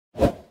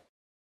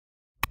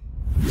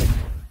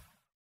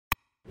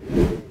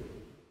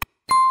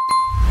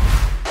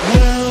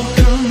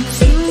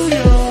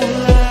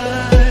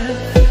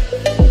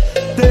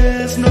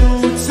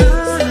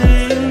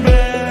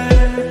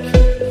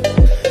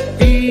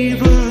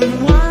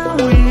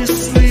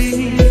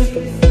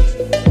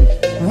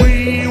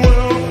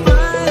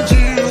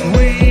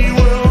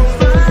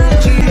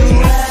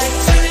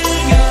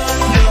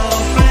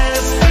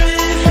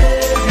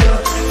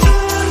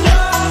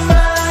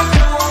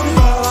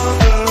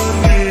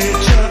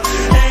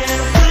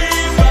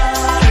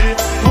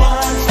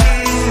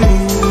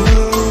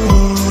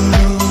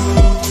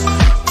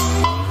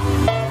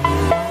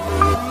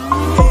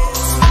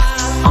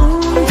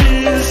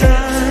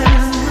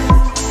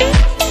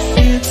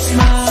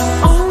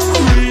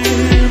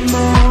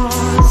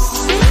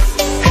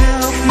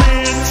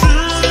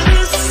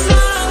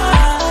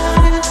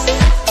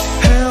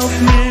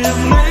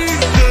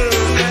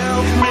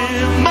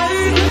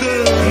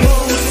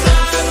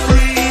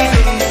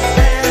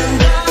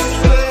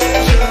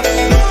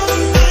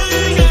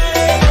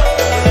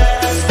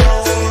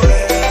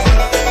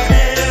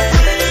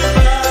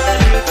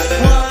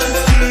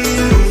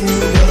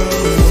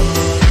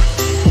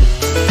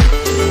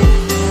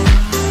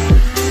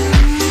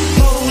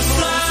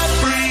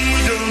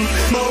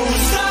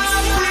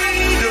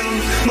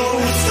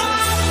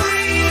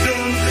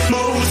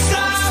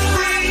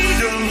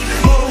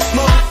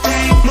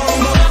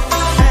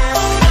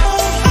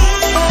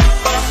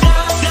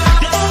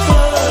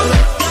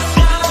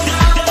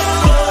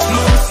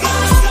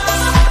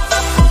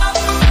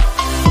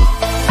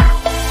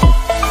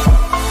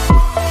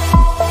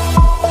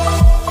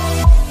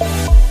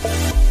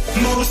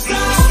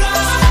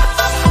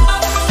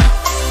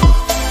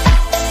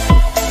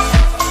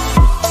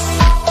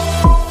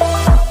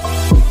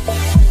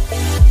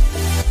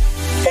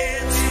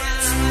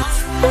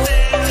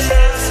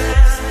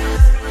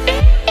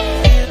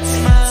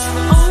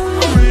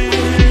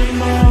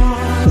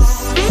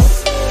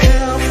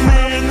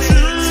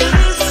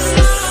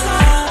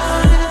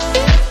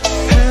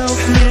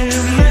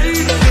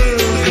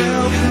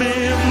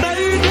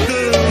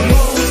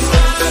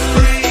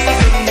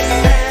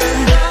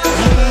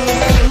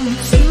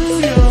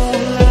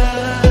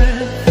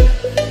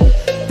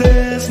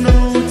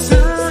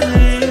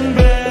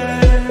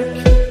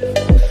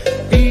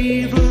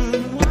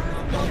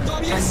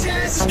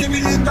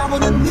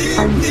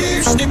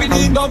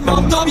bum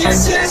bum bum,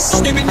 yes yes.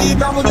 Skibidi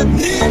bum bum bum.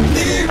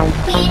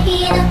 We're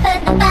here to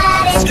hurt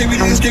nobody.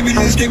 Skibidi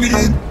skibidi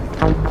skibidi.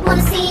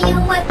 Wanna see you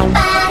work your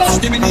body.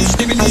 Skibidi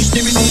skibidi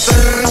skibidi.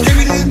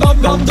 Skibidi bum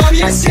bum bum,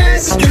 yes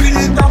yes.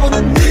 Skibidi bum bum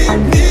bum.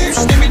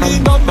 Skibidi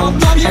bum bum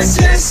bum, yes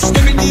yes.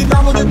 Skibidi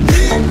bum bum bum.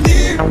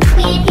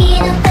 We're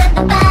here to hurt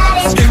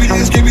nobody. Skibidi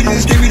skibidi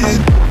skibidi.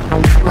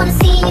 Wanna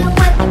see you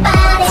work your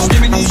body.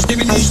 Skibidi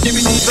skibidi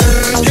skibidi.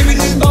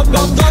 Skibidi bum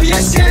bum bum,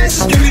 yes yes.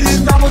 Skibidi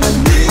bum bum bum.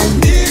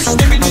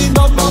 Skibidi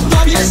bum bum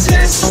bum, yes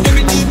yes.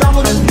 Skibidi bum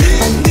bum bum.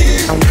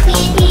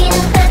 We're here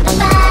to hurt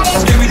nobody.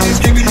 Skibidi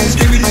skibidi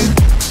skibidi.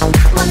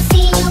 Wanna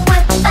see you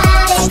work your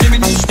body.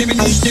 Skibidi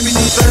skibidi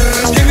skibidi.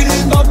 Skibidi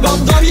bum bum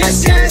bum, yes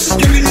yes.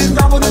 Skibidi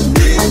bum bum bum.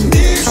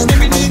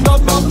 Skibidi bum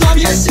bum bum,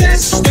 yes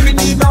yes.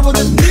 Skibidi bum bum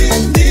bum.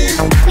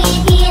 We're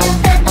here to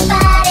hurt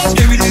nobody.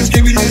 Skibidi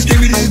skibidi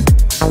skibidi.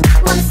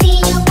 Wanna see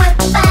you work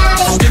your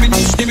body.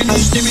 Skibidi skibidi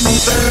skibidi.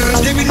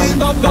 Skibidi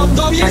bum bum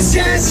bum, yes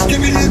yes.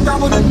 Skibidi bum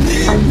bum bum.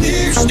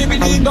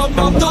 Skibidi bum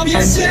bum bum,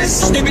 yes yes.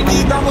 Skibidi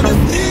bum bum bum.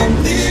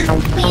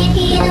 We're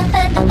here to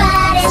hurt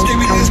nobody.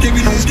 Skibidi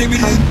skibidi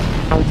skibidi.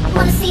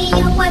 Wanna see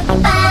you work your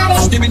body.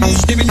 Skibidi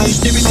skibidi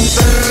skibidi.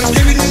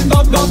 Skibidi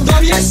bum bum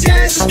bum, yes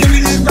yes.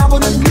 Skibidi bum bum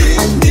bum.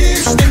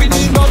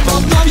 Skibidi bum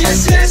bum bum,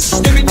 yes yes.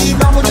 Skibidi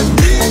bum bum bum.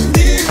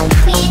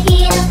 We're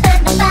here to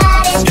hurt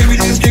nobody.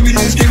 Skibidi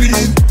skibidi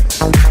skibidi.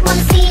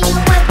 Wanna see you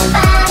work your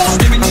body.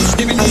 Skibidi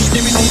skibidi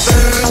skibidi.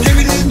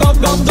 Skibidi bum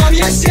bum bum,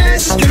 yes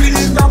yes.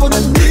 Skibidi bum bum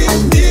bum.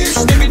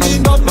 Skibidi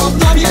bum bum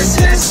bum, yes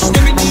yes.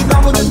 Skibidi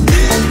bum bum bum.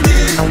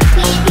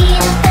 We're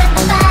here to hurt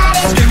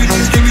nobody. Skibidi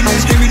skibidi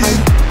skibidi.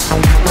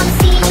 Wanna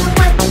see you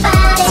work your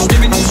body.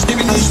 Skibidi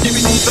skibidi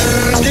skibidi.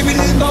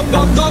 Skibidi bum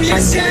bum bum,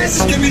 yes yes.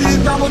 Skibidi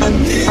bum bum bum.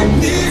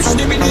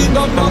 Skibidi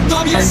bum bum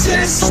bum, yes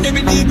yes.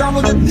 Skibidi bum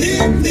bum bum.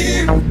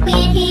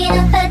 We're here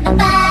to hurt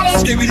nobody.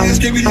 Skibidi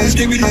skibidi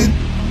skibidi.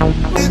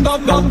 Bum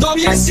bum bum,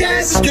 yes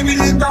yes.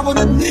 Skibidi bum bum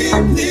bum.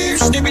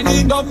 Skibidi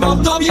bum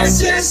bum bum,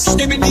 yes yes.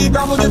 Skibidi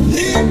bum bum bum.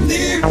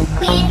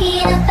 We're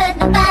here to hurt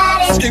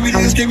nobody.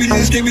 Skibidi skibidi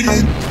skibidi.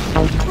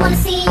 Wanna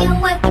see you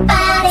work your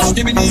body.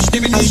 Skibidi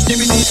skibidi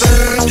skibidi.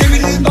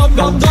 Skibidi bum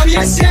bum bum,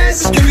 yes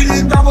yes. Skibidi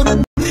bum bum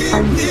bum.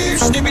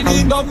 Skibidi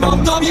bum bum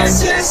bum,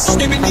 yes yes.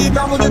 Skibidi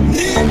bum bum bum.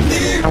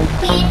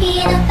 We're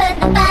here to hurt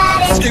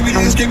nobody.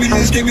 Skibidi skibidi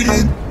skibidi.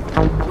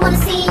 Wanna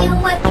see you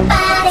work your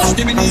body.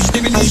 Skibidi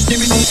skibidi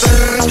skibidi.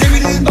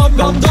 Skibidi bum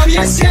bum bum,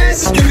 yes yes.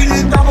 Skibidi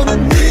bum bum bum.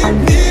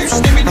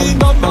 Skibidi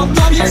bum bum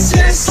bum, yes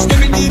yes.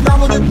 Skibidi bum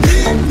bum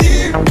bum.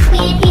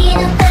 We're here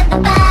to hurt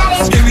nobody.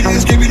 Skibidi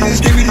skibidi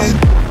skibidi.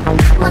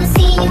 Wanna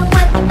see you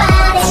work your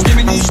body.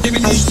 Skibidi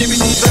skibidi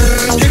skibidi.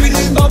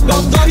 Skibidi bum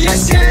bum bum,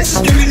 yes yes.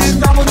 Skibidi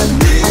bum bum bum.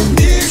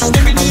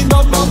 Skibidi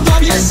bum bum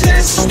bum, yes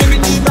yes.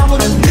 Skibidi bum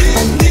bum bum.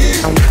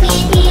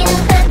 We're here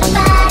to hurt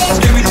nobody.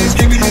 Skibidi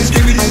skibidi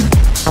skibidi.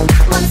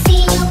 Wanna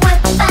see you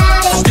work your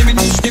body.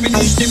 Skibidi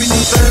skibidi skibidi.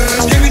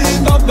 Skibidi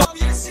bum bum,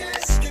 yes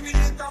yes.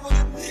 Skibidi bum bum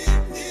bum.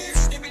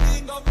 Skibidi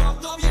bum bum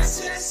bum, yes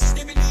yes.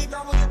 Skibidi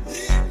bum bum bum.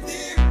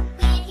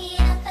 We're here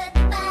to hurt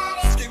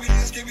nobody. Skibidi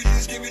skibidi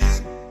skibidi.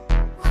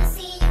 Wanna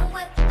see you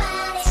work your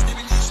body.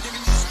 Skibidi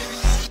skibidi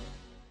skibidi.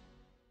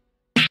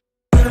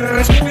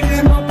 Skibidi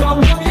bum bum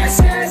bum, yes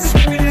yes.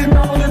 Skibidi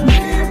bum bum bum.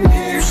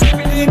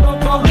 Skibidi bum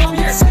bum bum,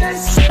 yes yes.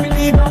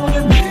 Skibidi bum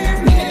bum bum.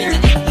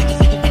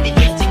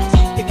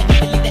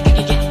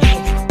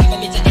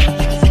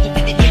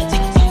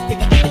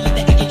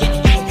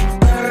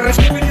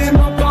 Skibidi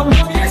bum bum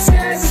bum, yes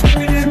yes.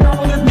 Skibidi bum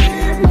bum bum.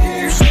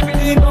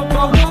 Skibidi bum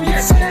bum bum,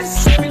 yes yes.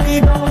 Skibidi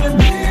bum bum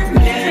bum.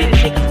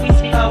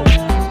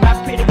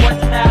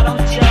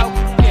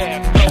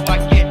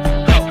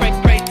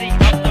 Crazy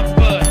off the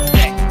bus.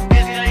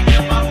 Busy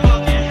in my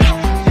boogie.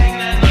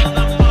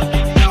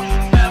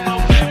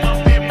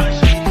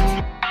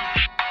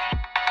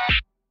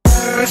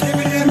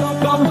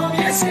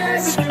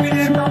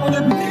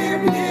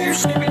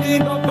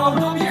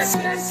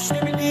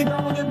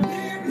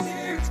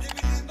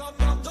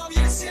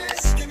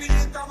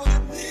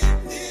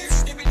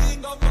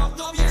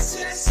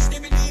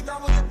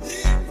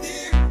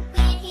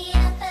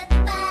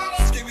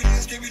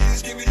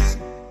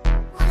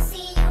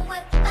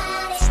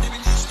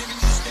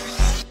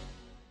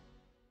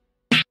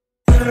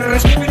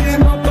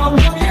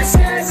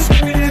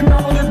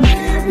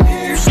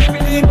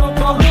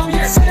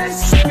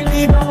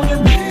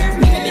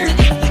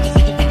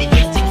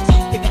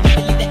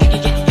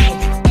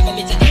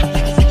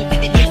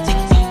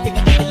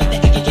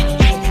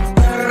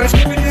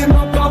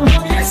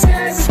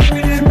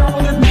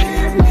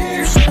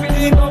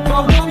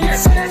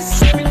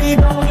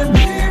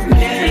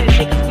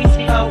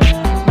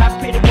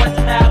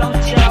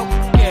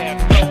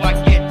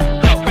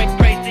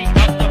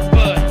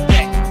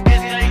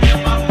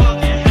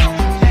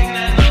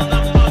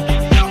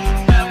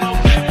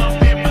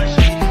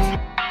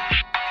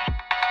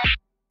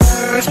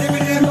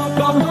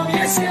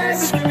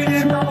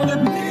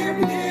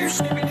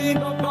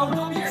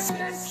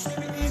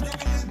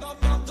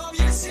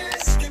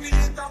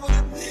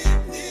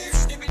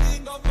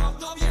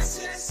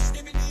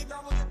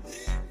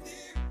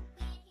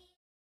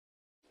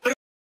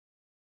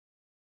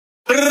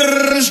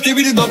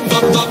 skibidi dop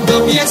dop dop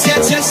dop. Yes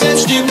yes yes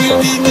yes.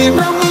 Skibidi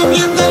camerawoman.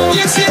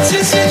 Yes yes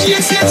yes yes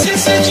yes yes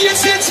yes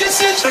yes yes yes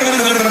yes.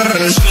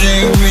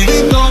 Skibidi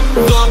dop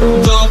dop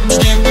dop.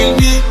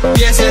 Skibidi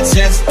yes yes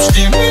yes.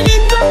 Skibidi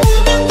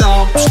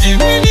dop.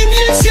 Skibidi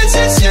yes yes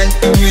yes yes.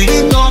 Skibidi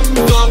dop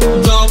dop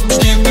dop.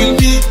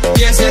 Skibidi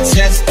yes yes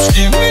yes.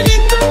 Skibidi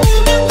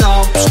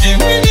dop.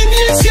 Skibidi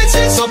yes yes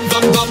yes. Dop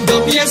dop dop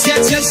dop. Yes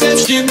yes yes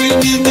yes.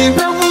 Skibidi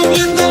camerawoman.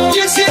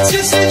 Yes yes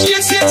yes yes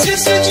yes yes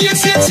yes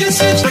yes yes yes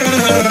yes.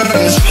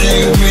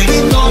 Skibidi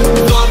dop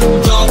dop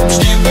dop.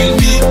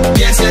 Skibidi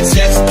yes yes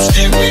yes.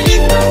 Skibidi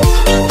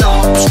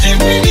dop.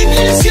 Skibidi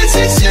yes yes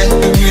yes yes.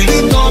 Skibidi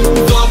dop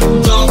dop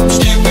dop.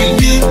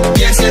 Skibidi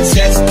yes yes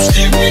yes.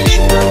 Skibidi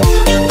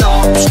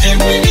dop.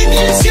 Skibidi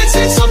yes yes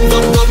yes. Dop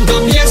dop dop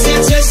dop. Yes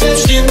yes yes yes.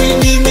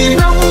 Skibidi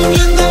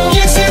camerawoman.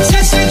 Yes yes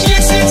yes yes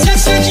yes yes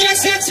yes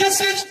yes yes yes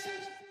yes.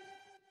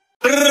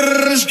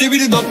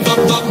 Skibidi dop dop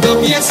dop dop.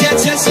 Yes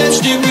yes yes yes.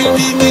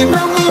 Skibidi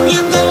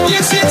camerawoman.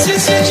 Yes yes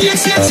yes yes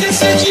yes yes yes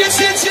yes yes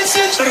yes yes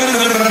yes.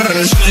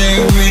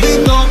 Skibidi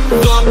dop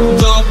dop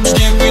dop.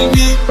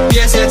 Skibidi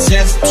yes yes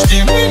yes.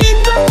 Skibidi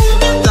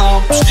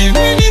dop.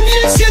 Skibidi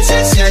yes yes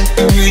yes yes.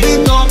 Skibidi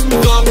dop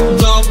dop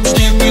dop.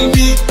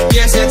 Skibidi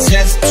yes yes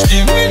yes.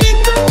 Skibidi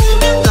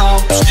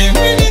dop.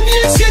 Skibidi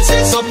yes yes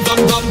yes. Dop dop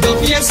dop dop.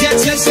 Yes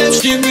yes yes yes.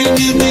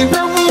 Skibidi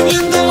camerawoman.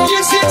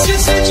 Yes yes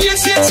yes yes yes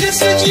yes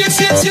yes yes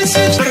yes yes yes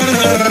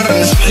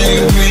yes.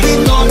 Skibidi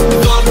dop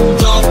dop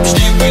dop.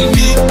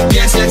 Skibidi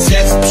yes yes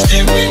yes.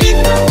 Skibidi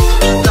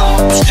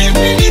dop.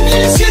 Skibidi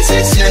yes yes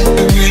yes yes.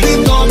 Skibidi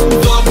dop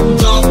dop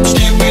dop.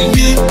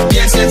 Skibidi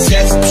yes yes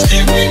yes.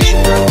 Skibidi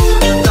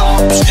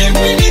dop.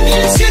 Skibidi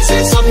yes yes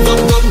yes. Dop dop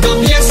dop dop.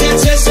 Yes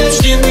yes yes yes.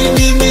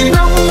 Skibidi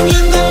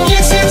camerawoman.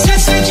 Yes yes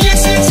yes yes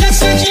yes yes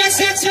yes yes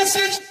yes yes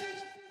yes.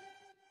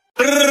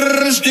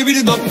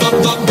 Skibidi dop dop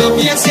dop dop.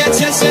 Yes yes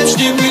yes yes.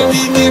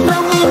 Skibidi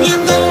camerawoman.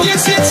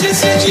 Yes yes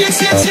yes yes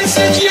yes yes yes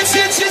yes yes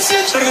yes yes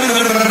yes.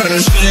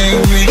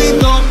 Skibidi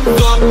dop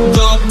dop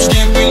dop.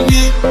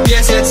 Skibidi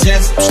yes yes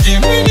yes.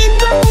 Skibidi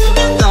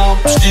dop.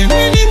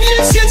 Skibidi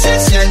yes yes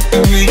yes yes.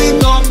 Skibidi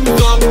dop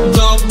dop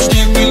dop.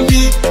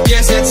 Skibidi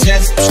yes yes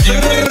yes.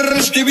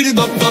 Skibidi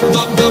dop dop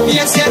dop dop.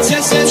 Yes yes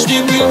yes yes.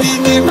 Skibidi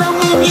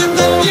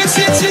camerawoman. Yes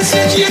yes yes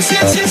yes yes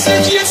yes yes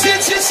yes yes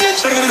yes yes yes.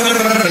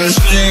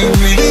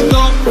 Skibidi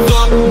dop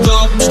dop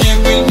dop.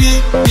 Skibidi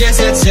yes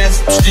yes yes.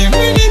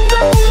 Skibidi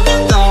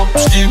dop.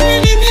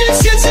 Skibidi yes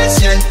yes yes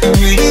yes.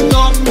 Skibidi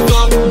dop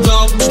dop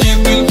dop.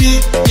 Skibidi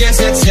yes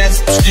yes yes.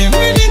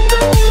 Skibidi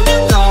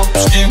dop.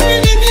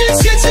 Skibidi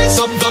yes yes yes.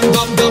 Dop dop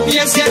dop dop.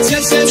 Yes yes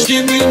yes yes.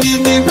 Skibidi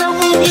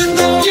camerawoman.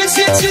 Yes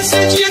yes yes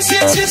yes yes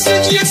yes yes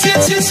yes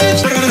yes yes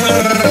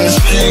yes.